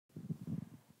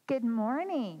Good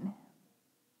morning.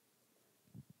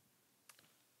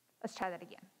 Let's try that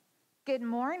again. Good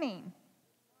morning.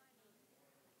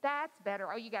 That's better.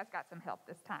 Oh, you guys got some help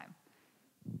this time.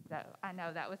 So I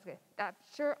know that was good. I'm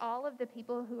sure all of the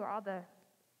people all the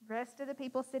rest of the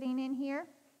people sitting in here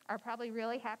are probably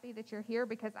really happy that you're here,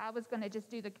 because I was going to just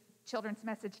do the children's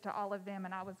message to all of them,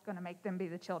 and I was going to make them be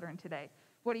the children today.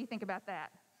 What do you think about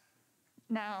that?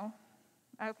 No?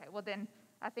 Okay, well then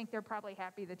I think they're probably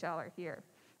happy that y'all are here.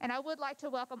 And I would like to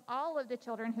welcome all of the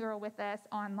children who are with us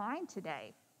online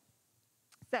today.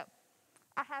 So,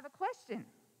 I have a question.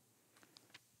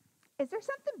 Is there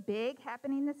something big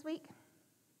happening this week?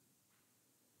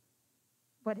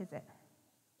 What is it?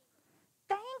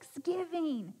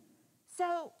 Thanksgiving.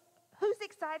 So, who's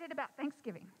excited about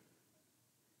Thanksgiving?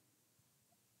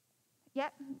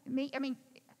 Yep, me. I mean,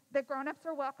 the grown-ups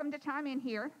are welcome to chime in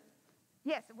here.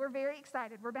 Yes, we're very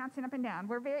excited. We're bouncing up and down.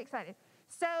 We're very excited.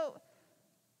 So,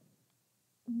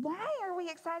 why are we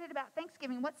excited about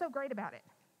Thanksgiving? What's so great about it?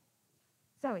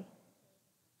 Zoe?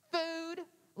 Food.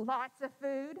 Lots of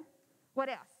food. What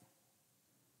else?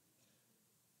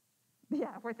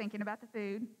 Yeah, we're thinking about the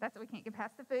food. That's what we can't get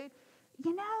past the food.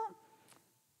 You know,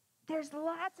 there's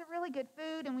lots of really good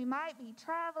food, and we might be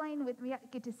traveling we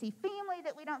get to see family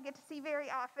that we don't get to see very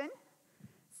often.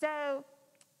 So,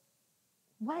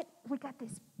 we got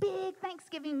this big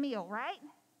Thanksgiving meal, right?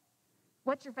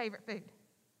 What's your favorite food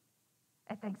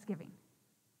at Thanksgiving?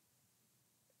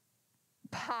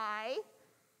 Pie.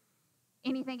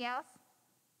 Anything else?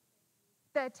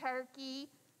 The turkey.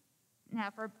 Now,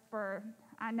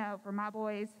 I know for my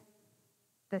boys,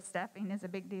 the stuffing is a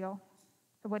big deal.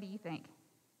 So what do you think?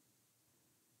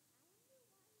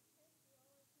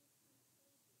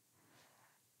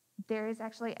 There is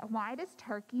actually, why does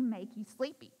turkey make you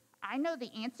sleepy? I know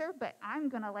the answer, but I'm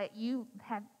going to let you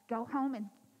go home and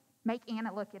make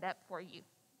Anna look it up for you.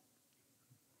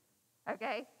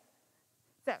 Okay?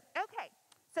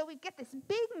 So we get this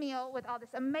big meal with all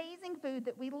this amazing food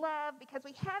that we love because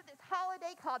we have this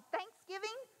holiday called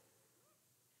Thanksgiving.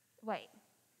 Wait.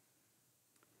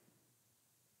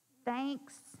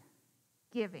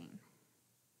 Thanksgiving.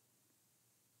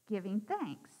 Giving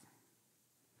thanks.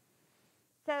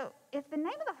 So if the name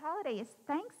of the holiday is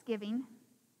Thanksgiving,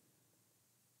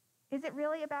 is it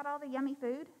really about all the yummy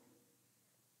food?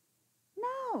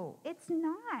 No, it's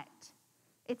not.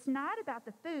 It's not about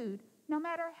the food, no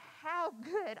matter how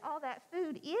good all that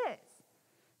food is.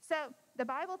 So the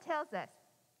Bible tells us,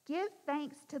 give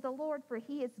thanks to the Lord, for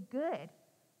he is good.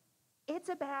 It's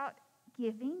about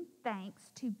giving thanks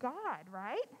to God,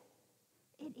 right?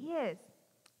 It is.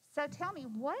 So tell me, for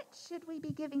what should we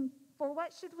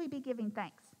be giving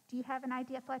thanks? Do you have an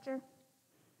idea, Fletcher?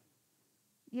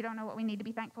 You don't know what we need to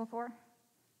be thankful for?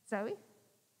 Zoe?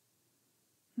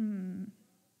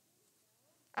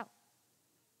 Oh.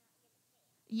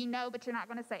 You know, but you're not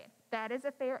going to say it. That is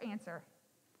a fair answer.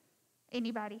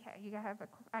 Anybody, you have an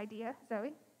idea,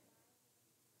 Zoe?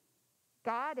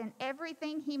 God and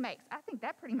everything he makes. I think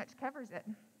that pretty much covers it.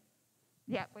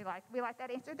 Yeah, we like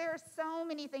that answer. There are so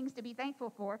many things to be thankful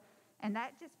for, and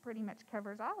that just pretty much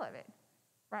covers all of it.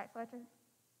 Right, Fletcher?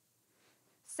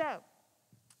 So,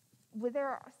 there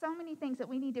are so many things that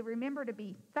we need to remember to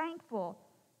be thankful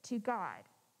to God.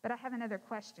 But I have another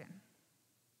question.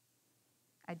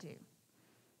 I do.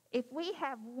 If we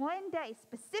have one day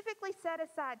specifically set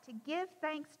aside to give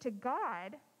thanks to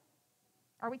God,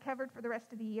 are we covered for the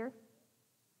rest of the year?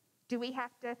 Do we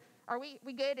have to, are we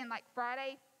good in like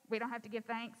Friday? We don't have to give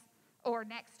thanks? Or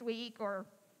next week, or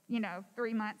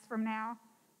 3 months from now,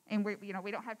 and we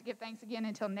don't have to give thanks again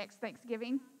until next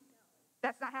Thanksgiving?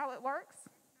 That's not how it works?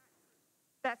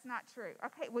 That's not true.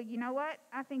 Okay, well, you know what?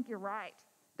 I think you're right.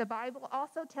 The Bible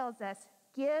also tells us,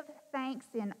 give thanks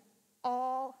in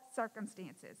all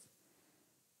circumstances,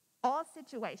 all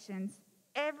situations,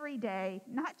 every day,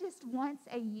 not just once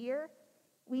a year.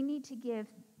 We need to give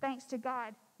thanks to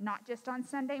God, not just on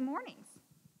Sunday mornings,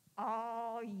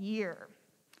 all year.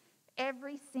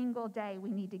 Every single day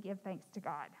we need to give thanks to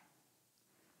God.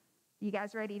 You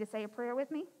guys ready to say a prayer with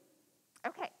me?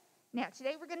 Okay. Now,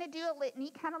 today we're going to do a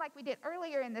litany, kind of like we did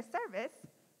earlier in the service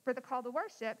for the call to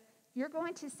worship. I'm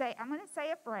going to say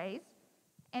a phrase,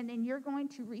 and then you're going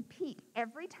to repeat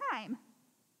every time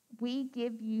we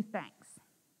give you thanks.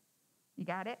 You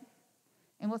got it?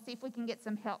 And we'll see if we can get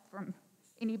some help from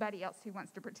anybody else who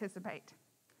wants to participate.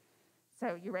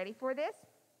 So, you ready for this?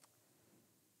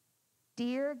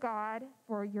 Dear God,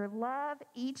 for your love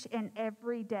each and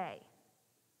every day,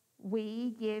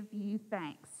 we give you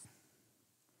thanks.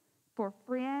 For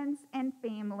friends and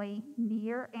family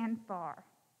near and far,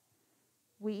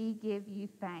 we give you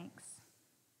thanks.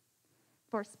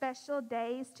 For special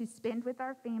days to spend with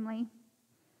our family,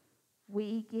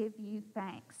 we give you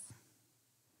thanks.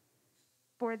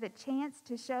 For the chance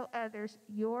to show others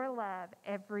your love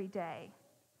every day,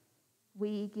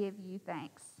 we give you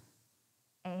thanks.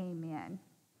 Amen.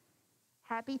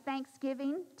 Happy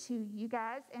Thanksgiving to you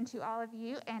guys and to all of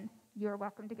you, and you're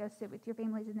welcome to go sit with your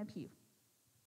families in the pew.